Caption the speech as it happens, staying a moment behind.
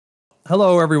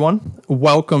Hello, everyone.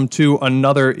 Welcome to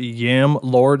another Yam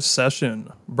Lord Session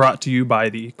brought to you by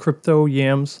the Crypto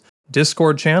Yams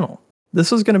Discord channel.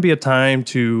 This is going to be a time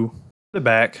to sit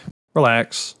back,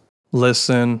 relax,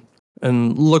 listen,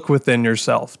 and look within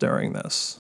yourself during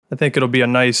this. I think it'll be a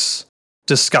nice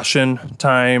discussion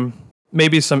time,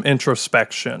 maybe some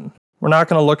introspection. We're not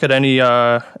going to look at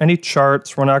any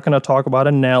charts. We're not going to talk about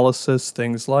analysis,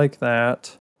 things like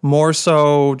that. More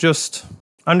so just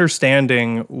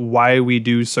understanding why we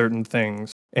do certain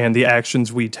things and the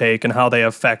actions we take and how they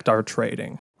affect our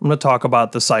trading. I'm going to talk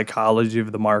about the psychology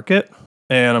of the market,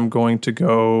 and I'm going to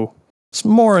go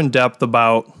more in depth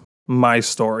about my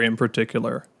story in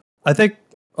particular. I think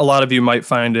a lot of you might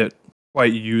find it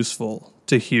quite useful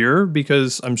to hear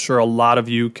because I'm sure a lot of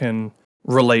you can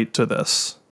relate to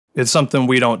this. It's something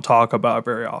we don't talk about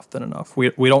very often enough. We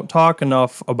don't talk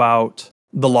enough about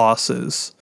the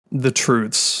losses, the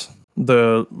truths,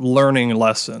 the learning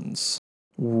lessons.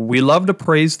 We love to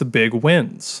praise the big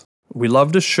wins. We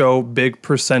love to show big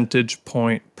percentage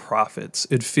point profits.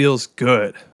 It feels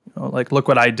good. Like, look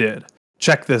what I did.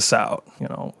 Check this out.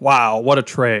 Wow, what a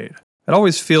trade. It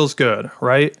always feels good,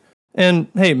 right? And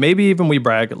hey, maybe even we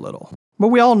brag a little. But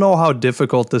we all know how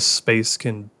difficult this space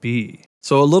can be.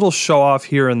 So a little show off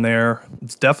here and there,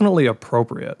 it's definitely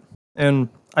appropriate. And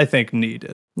I think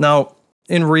needed. Now,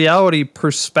 in reality,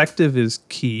 perspective is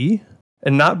key,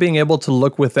 and not being able to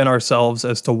look within ourselves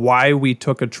as to why we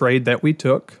took a trade that we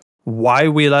took, why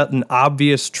we let an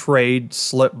obvious trade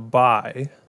slip by,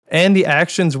 and the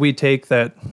actions we take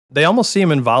that they almost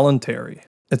seem involuntary.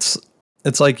 It's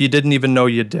like you didn't even know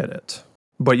you did it,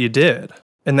 but you did.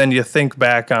 And then you think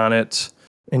back on it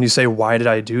and you say, why did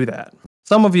I do that?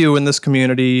 Some of you in this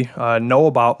community know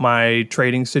about my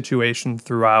trading situation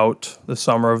throughout the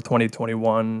summer of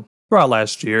 2021. Throughout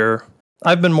last year,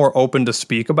 I've been more open to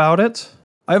speak about it.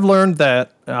 I've learned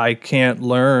that I can't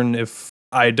learn if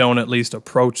I don't at least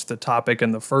approach the topic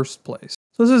in the first place.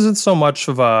 So this isn't so much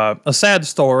of a sad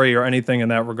story or anything in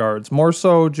that regards. More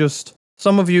so just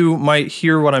some of you might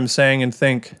hear what I'm saying and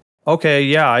think, okay,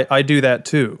 yeah, I do that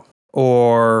too.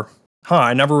 Or,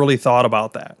 I never really thought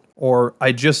about that. Or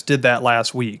I just did that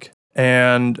last week.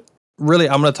 And really,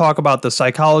 I'm going to talk about the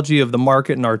psychology of the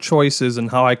market and our choices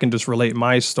and how I can just relate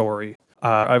my story.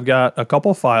 I've got a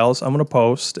couple files I'm going to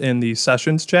post in the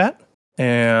sessions chat,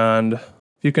 and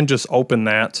you can just open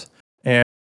that.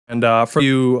 And for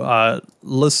you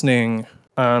listening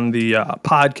on the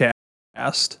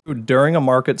podcast, during a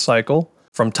market cycle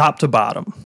from top to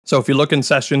bottom. So if you look in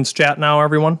sessions chat now,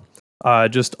 everyone,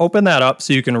 just open that up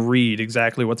so you can read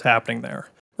exactly what's happening there.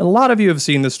 And a lot of you have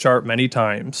seen this chart many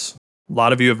times. A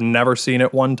lot of you have never seen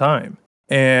it one time.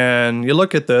 And you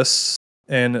look at this,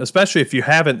 and especially if you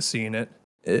haven't seen it,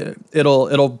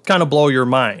 it'll kind of blow your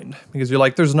mind because you're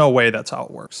like, there's no way that's how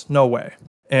it works. No way.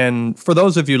 And for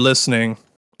those of you listening,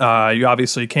 you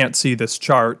obviously can't see this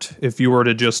chart. If you were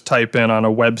to just type in on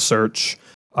a web search,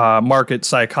 market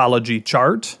psychology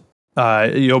chart,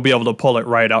 you'll be able to pull it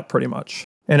right up pretty much.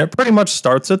 And it pretty much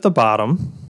starts at the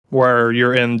bottom where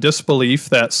you're in disbelief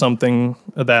that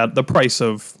the price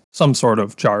of some sort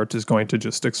of chart is going to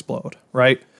just explode,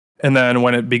 right? And then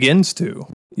when it begins to,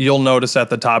 you'll notice at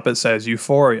the top it says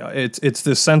euphoria. It's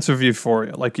this sense of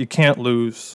euphoria, like you can't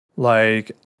lose,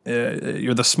 like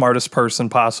you're the smartest person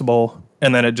possible,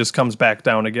 and then it just comes back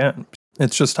down again.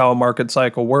 It's just how a market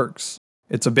cycle works.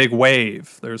 It's a big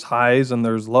wave. There's highs and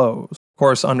there's lows. Of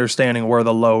course, understanding where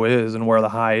the low is and where the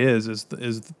high is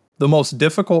the most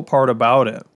difficult part about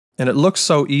it. And it looks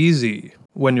so easy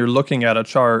when you're looking at a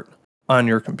chart on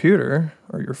your computer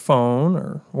or your phone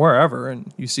or wherever,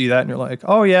 and you see that and you're like,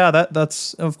 oh yeah,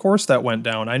 that's of course that went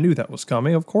down. I knew that was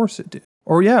coming. Of course it did.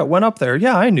 Or yeah, it went up there.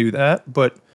 Yeah, I knew that.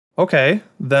 But okay,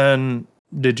 then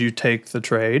did you take the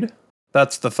trade?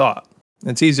 That's the thought.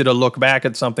 It's easy to look back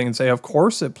at something and say, of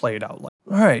course it played out like,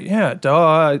 all right, yeah,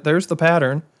 duh, there's the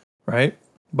pattern, right?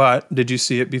 But did you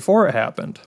see it before it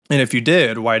happened? And if you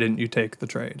did, why didn't you take the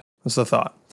trade? That's the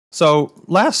thought. So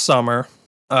last summer,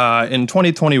 in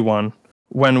 2021,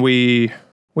 when we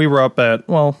were up at,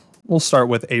 we'll start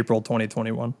with April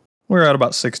 2021. We were at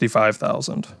about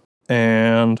 65,000.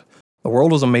 And the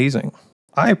world was amazing.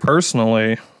 I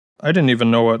didn't even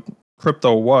know what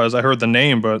crypto was. I heard the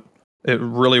name, but it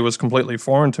really was completely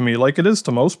foreign to me, like it is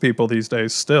to most people these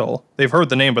days still. They've heard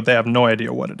the name, but they have no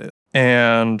idea what it is.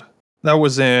 And that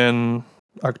was in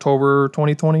October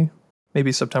 2020,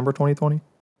 maybe September 2020.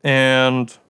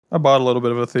 And I bought a little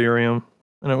bit of Ethereum,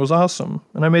 and it was awesome.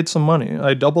 And I made some money.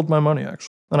 I doubled my money, actually.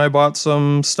 And I bought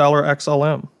some Stellar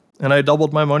XLM, and I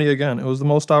doubled my money again. It was the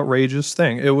most outrageous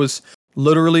thing. It was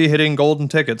literally hitting golden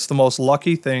tickets, the most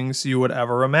lucky things you would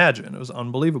ever imagine. It was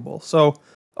unbelievable. So,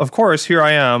 of course, here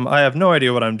I am. I have no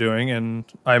idea what I'm doing, and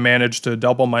I managed to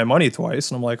double my money twice.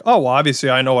 And I'm like, oh, well, obviously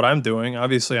I know what I'm doing.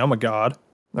 Obviously I'm a god,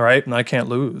 all right? And I can't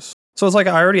lose. So it's like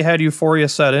I already had euphoria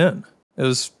set in. It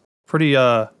was pretty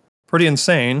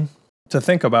insane to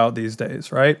think about these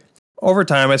days, right? Over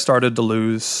time, I started to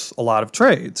lose a lot of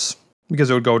trades because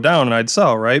it would go down and I'd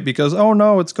sell, right? Because, oh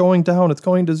no, it's going down, it's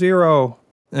going to zero.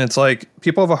 And it's like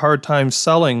people have a hard time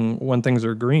selling when things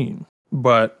are green,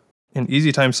 but an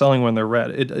easy time selling when they're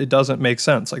red. It doesn't make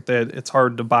sense. Like it's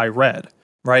hard to buy red,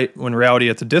 right? When in reality,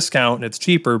 it's a discount and it's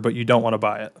cheaper, but you don't want to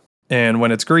buy it. And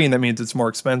when it's green, that means it's more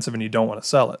expensive and you don't want to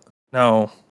sell it.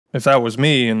 Now, if that was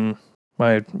me, and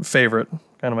my favorite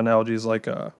kind of analogy is like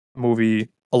a movie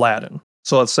Aladdin.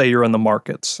 So let's say you're in the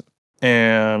markets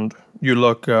and you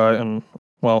look and,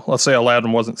 well, let's say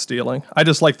Aladdin wasn't stealing. I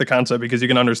just like the concept because you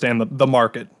can understand the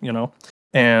market,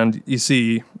 and you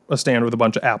see a stand with a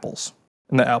bunch of apples,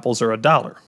 and the apples are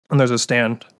 $1. And there's a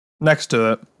stand next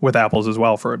to it with apples as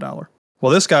well for $1.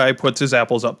 Well, this guy puts his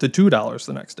apples up to $2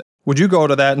 the next day. Would you go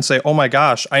to that and say, oh my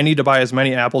gosh, I need to buy as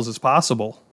many apples as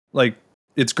possible? Like,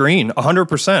 it's green,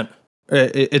 100%.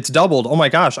 It's doubled. Oh my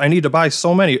gosh, I need to buy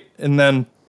so many. And then,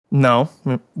 no.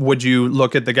 Would you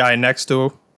look at the guy next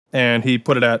to and he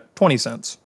put it at 20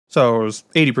 cents? So it was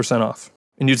 80% off.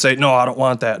 And you'd say, no, I don't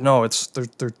want that. No,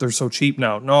 they're so cheap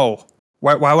now. No.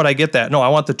 Why would I get that? No, I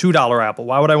want the $2 apple.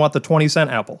 Why would I want the 20-cent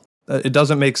apple? It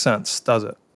doesn't make sense, does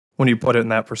it? When you put it in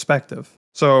that perspective.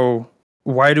 So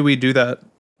why do we do that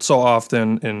so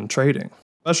often in trading?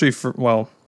 Especially for, well,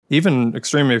 even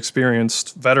extremely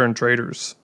experienced veteran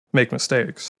traders make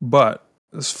mistakes. But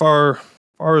as far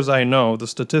as I know, the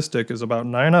statistic is about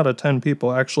 9 out of 10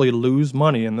 people actually lose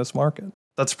money in this market.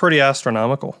 That's pretty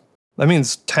astronomical. That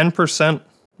means 10%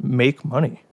 make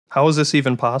money. How is this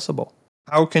even possible?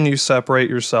 How can you separate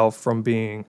yourself from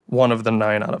being one of the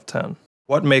 9 out of 10?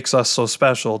 What makes us so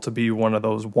special to be one of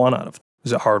those 1 out of 10?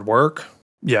 Is it hard work?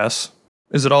 Yes.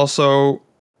 Is it also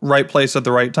right place at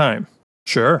the right time?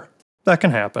 Sure, that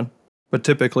can happen. But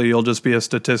typically you'll just be a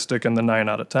statistic in the 9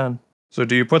 out of 10. So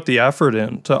do you put the effort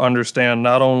in to understand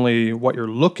not only what you're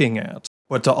looking at,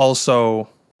 but to also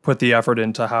put the effort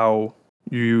into how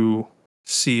you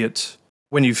see it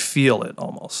when you feel it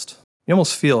almost? You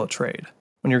almost feel a trade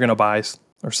when you're going to buy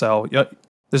or sell.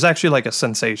 There's actually like a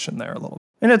sensation there a little.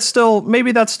 And it's still,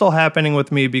 maybe that's still happening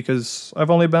with me because I've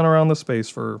only been around the space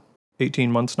for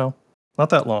 18 months now.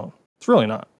 Not that long. It's really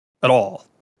not at all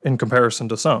in comparison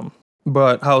to some.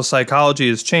 But how psychology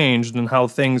has changed and how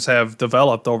things have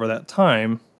developed over that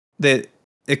time, that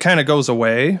it kind of goes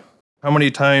away. How many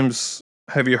times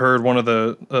have you heard one of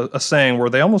a saying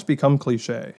where they almost become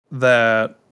cliche,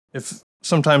 that if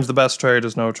sometimes the best trade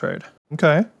is no trade?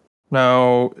 Okay.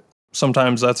 Now,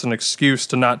 sometimes that's an excuse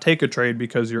to not take a trade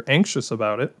because you're anxious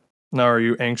about it. Now, are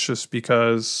you anxious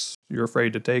because you're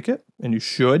afraid to take it? And you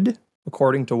should,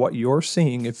 according to what you're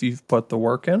seeing, if you've put the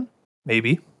work in?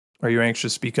 Maybe. Are you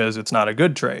anxious because it's not a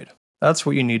good trade? That's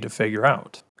what you need to figure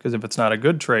out. Because if it's not a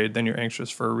good trade, then you're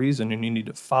anxious for a reason and you need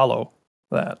to follow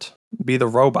that. Be the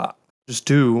robot. Just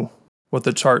do what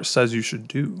the chart says you should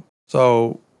do.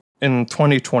 So in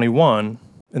 2021,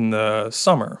 in the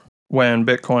summer, when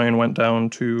Bitcoin went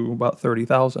down to about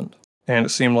 30,000, and it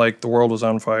seemed like the world was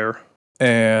on fire.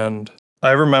 And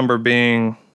I remember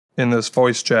being in this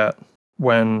voice chat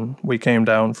when we came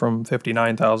down from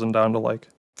 59,000 down to like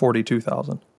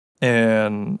 42,000.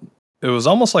 And it was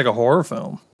almost like a horror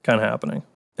film kind of happening.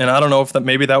 And I don't know if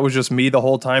maybe that was just me the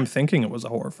whole time thinking it was a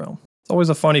horror film. It's always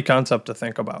a funny concept to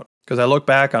think about. Because I look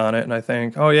back on it and I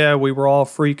think, oh yeah, we were all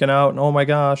freaking out and oh my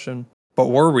gosh. But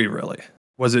were we really?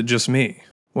 Was it just me?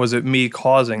 Was it me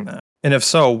causing that? And if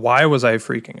so, why was I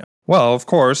freaking out? Well, of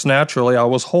course, naturally I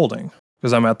was holding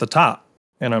because I'm at the top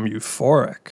and I'm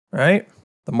euphoric, right?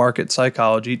 The market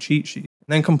psychology cheat sheet.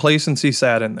 And then complacency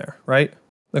sat in there, right?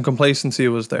 The complacency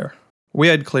was there. We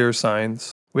had clear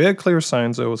signs.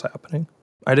 That it was happening.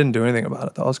 I didn't do anything about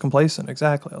it, though. I was complacent,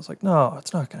 exactly. I was like, no,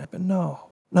 it's not going to happen. No,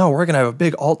 we're going to have a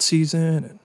big alt season,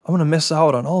 and I'm going to miss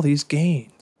out on all these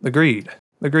gains. The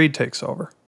greed takes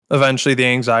over. Eventually, the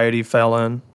anxiety fell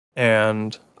in,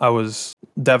 and I was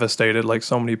devastated like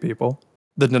so many people.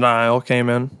 The denial came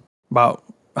in about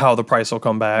how the price will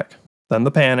come back. Then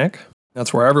the panic.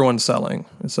 That's where everyone's selling.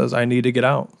 It says, I need to get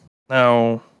out.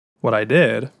 Now, what I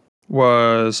did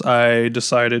was I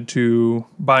decided to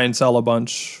buy and sell a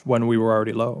bunch when we were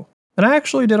already low. And I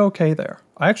actually did okay there.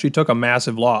 I actually took a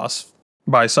massive loss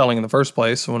by selling in the first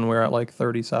place when we were at like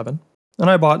 37. And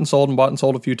I bought and sold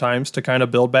a few times to kind of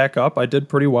build back up. I did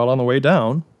pretty well on the way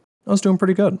down. I was doing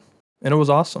pretty good. And it was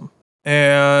awesome.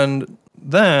 And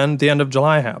then the end of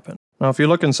July happened. Now, if you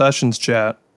look in Sessions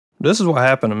chat, this is what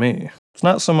happened to me. It's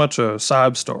not so much a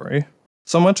sob story,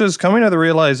 so much as coming to the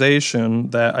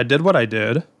realization that I did what I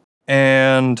did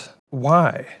and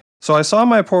why. So I saw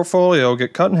my portfolio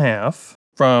get cut in half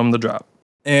from the drop,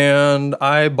 and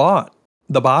I bought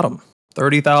the bottom,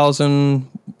 30,000,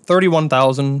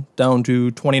 31,000 down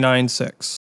to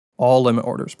 29.6, all limit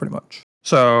orders pretty much.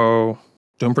 So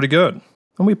doing pretty good.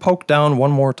 And we poked down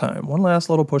one more time, one last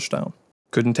little push down.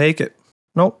 Couldn't take it.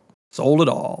 Nope, sold it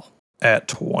all at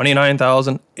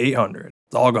 29,800.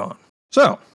 It's all gone.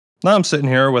 So now I'm sitting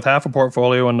here with half a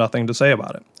portfolio and nothing to say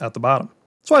about it at the bottom.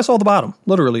 So I sold the bottom,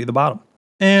 literally the bottom.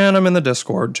 And I'm in the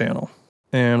Discord channel,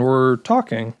 and we're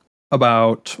talking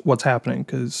about what's happening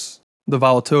because the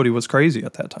volatility was crazy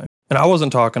at that time. And I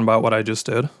wasn't talking about what I just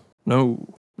did.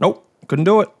 Nope, couldn't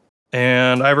do it.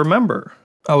 And I remember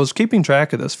I was keeping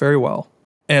track of this very well.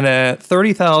 And at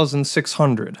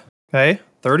 30,600, okay,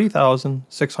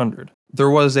 30,600, there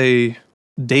was a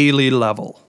daily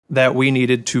level that we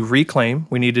needed to reclaim.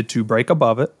 We needed to break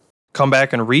above it, come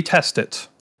back and retest it.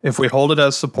 If we hold it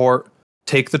as support,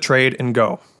 take the trade and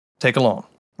go. Take a long,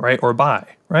 right? Or buy,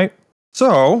 right?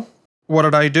 So what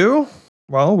did I do?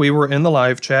 Well, we were in the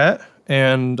live chat,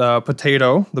 and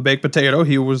Potato, the baked potato,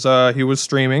 he was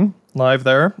streaming live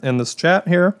there in this chat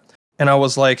here. And I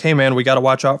was like, hey man, we got to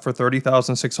watch out for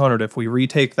 30,600. If we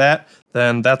retake that,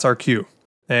 then that's our cue.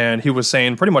 And he was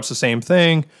saying pretty much the same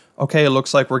thing. Okay, it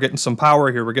looks like we're getting some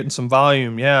power here. We're getting some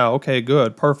volume. Yeah, okay,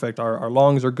 good, perfect. Our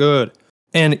longs are good.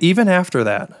 And even after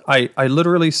that, I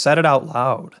literally said it out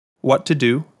loud. What to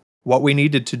do, what we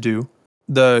needed to do.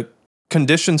 The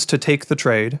conditions to take the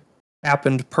trade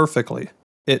happened perfectly.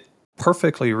 It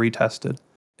perfectly retested.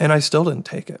 And I still didn't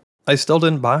take it. I still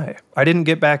didn't buy. I didn't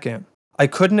get back in. I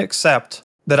couldn't accept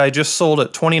that I just sold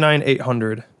at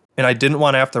 29,800 and I didn't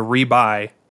want to have to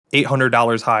rebuy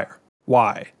 $800 higher.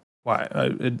 Why?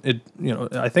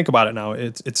 I think about it now.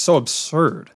 It's so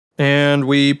absurd. And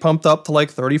we pumped up to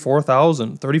like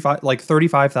 34,000,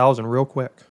 35,000 real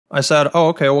quick. I said, oh,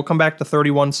 okay, we'll come back to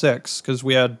 31.6 because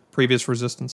we had previous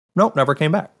resistance. Nope, never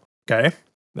came back. Okay,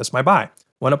 missed my buy.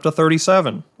 Went up to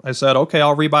 37. I said, okay,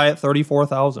 I'll rebuy at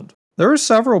 34,000. There are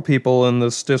several people in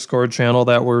this Discord channel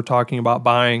that were talking about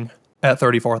buying at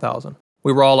 34,000.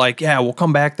 We were all like, yeah, we'll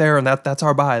come back there and that's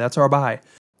our buy. That's our buy.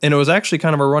 And it was actually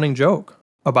kind of a running joke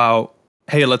about,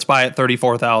 hey, let's buy at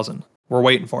 34,000. We're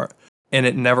waiting for it. And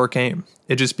it never came.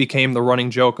 It just became the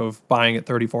running joke of buying at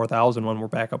 34,000 when we're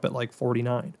back up at like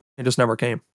 49. It just never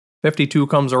came. 52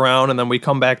 comes around and then we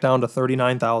come back down to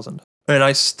 39,000. And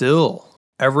I still,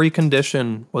 every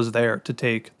condition was there to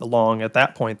take the long at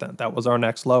that point then. That was our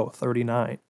next low,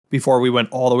 39, before we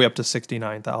went all the way up to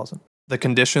 69,000. The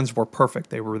conditions were perfect.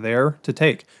 They were there to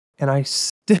take. And I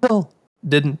still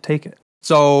didn't take it.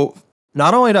 So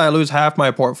not only did I lose half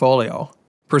my portfolio,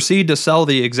 proceed to sell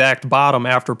the exact bottom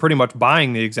after pretty much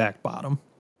buying the exact bottom,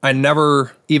 I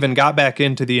never even got back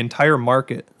into the entire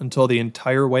market until the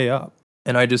entire way up.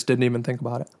 And I just didn't even think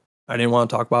about it. I didn't want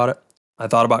to talk about it. I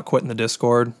thought about quitting the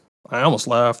Discord. I almost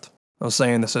left. I was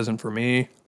saying this isn't for me. I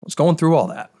was going through all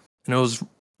that. And it was a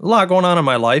lot going on in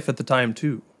my life at the time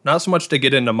too. Not so much to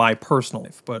get into my personal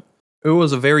life, but it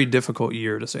was a very difficult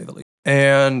year to say the least.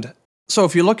 And so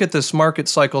if you look at this market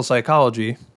cycle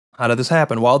psychology, how did this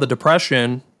happen? Well, the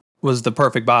depression was the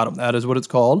perfect bottom. That is what it's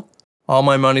called. All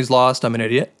my money's lost. I'm an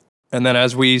idiot. And then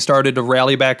as we started to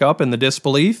rally back up in the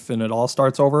disbelief, and it all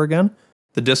starts over again,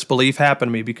 the disbelief happened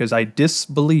to me because I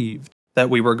disbelieved that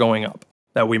we were going up,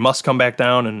 that we must come back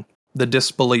down, and the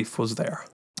disbelief was there.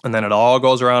 And then it all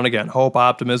goes around again. Hope,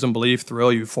 optimism, belief,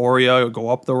 thrill, euphoria, go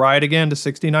up the ride again to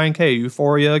 69K,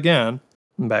 euphoria again,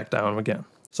 and back down again.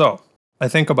 So I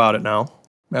think about it now.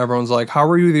 Everyone's like, how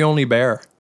are you the only bear?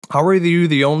 How are you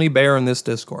the only bear in this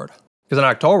Discord? Because in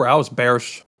October, I was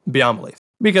bearish beyond belief.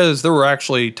 Because there were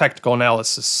actually technical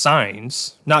analysis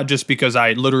signs, not just because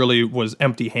I literally was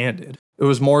empty-handed. It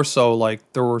was more so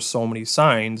like there were so many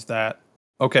signs that,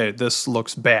 okay, this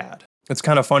looks bad. It's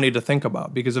kind of funny to think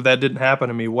about because if that didn't happen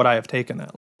to me, would I have taken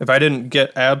that? If I didn't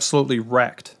get absolutely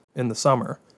wrecked in the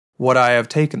summer, would I have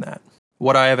taken that?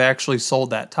 Would I have actually sold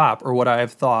that top, or would I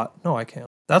have thought, no, I can't?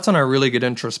 That's when I really get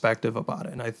introspective about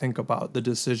it and I think about the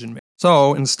decision making.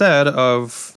 So instead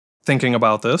of thinking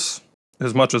about this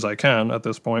as much as I can at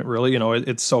this point, really,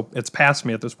 it's past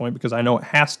me at this point because I know it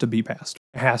has to be past.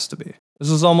 It has to be. This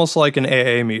is almost like an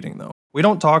AA meeting, though. We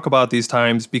don't talk about these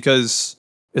times because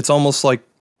it's almost like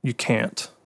you can't.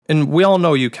 And we all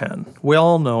know you can. We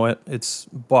all know it.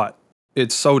 But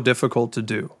it's so difficult to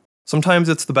do. Sometimes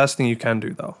it's the best thing you can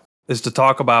do, though, is to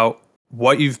talk about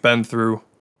what you've been through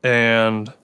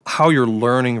and how you're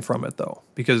learning from it, though.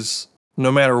 Because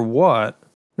no matter what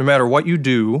you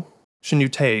do, action you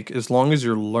take, as long as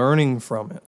you're learning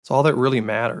from it, it's all that really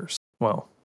matters. Well,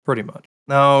 pretty much.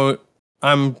 Now,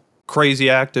 I'm crazy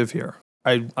active here.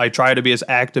 I try to be as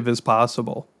active as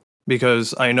possible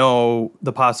because I know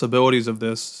the possibilities of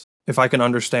this if I can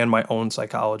understand my own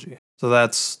psychology. So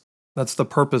that's the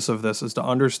purpose of this, is to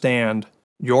understand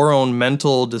your own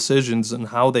mental decisions and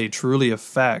how they truly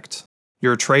affect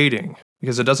your trading.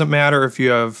 Because it doesn't matter if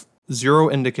you have 0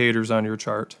 indicators on your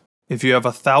chart, if you have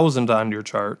 1,000 on your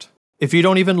chart, if you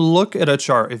don't even look at a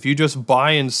chart, if you just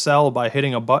buy and sell by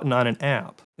hitting a button on an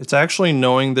app. It's actually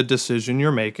knowing the decision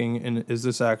you're making, and is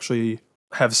this actually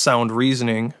have sound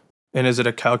reasoning, and is it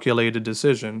a calculated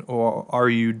decision, or are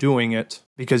you doing it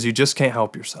because you just can't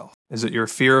help yourself? Is it your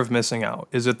fear of missing out?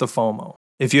 Is it the FOMO?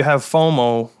 If you have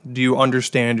FOMO, do you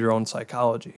understand your own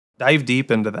psychology? Dive deep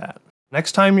into that.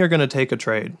 Next time you're going to take a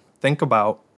trade, think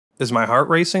about, is my heart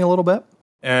racing a little bit?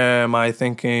 Am I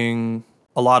thinking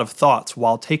a lot of thoughts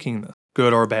while taking this,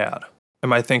 good or bad?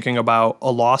 Am I thinking about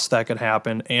a loss that could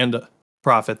happen and a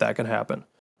profit that could happen?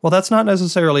 Well, that's not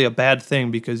necessarily a bad thing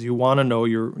because you want to know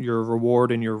your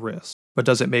reward and your risk. But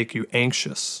does it make you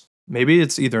anxious? Maybe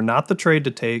it's either not the trade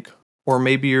to take, or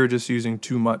maybe you're just using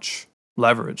too much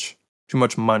leverage, too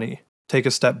much money. Take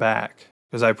a step back.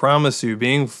 Because I promise you,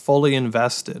 being fully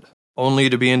invested, only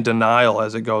to be in denial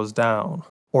as it goes down,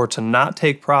 or to not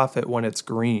take profit when it's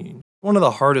green, one of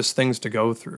the hardest things to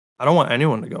go through. I don't want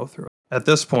anyone to go through it. At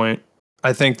this point,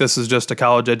 I think this is just a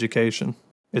college education.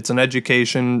 It's an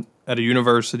education at a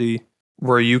university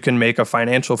where you can make a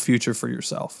financial future for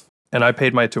yourself. And I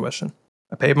paid my tuition.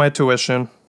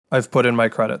 I've put in my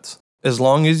credits. As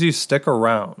long as you stick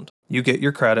around, you get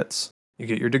your credits, you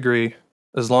get your degree.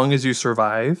 As long as you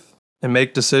survive and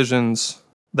make decisions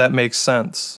that make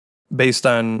sense based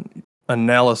on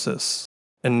analysis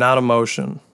and not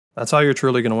emotion, that's how you're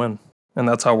truly going to win. And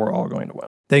that's how we're all going to win.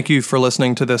 Thank you for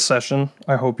listening to this session.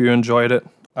 I hope you enjoyed it.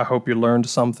 I hope you learned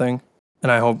something.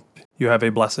 And I hope you have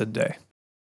a blessed day.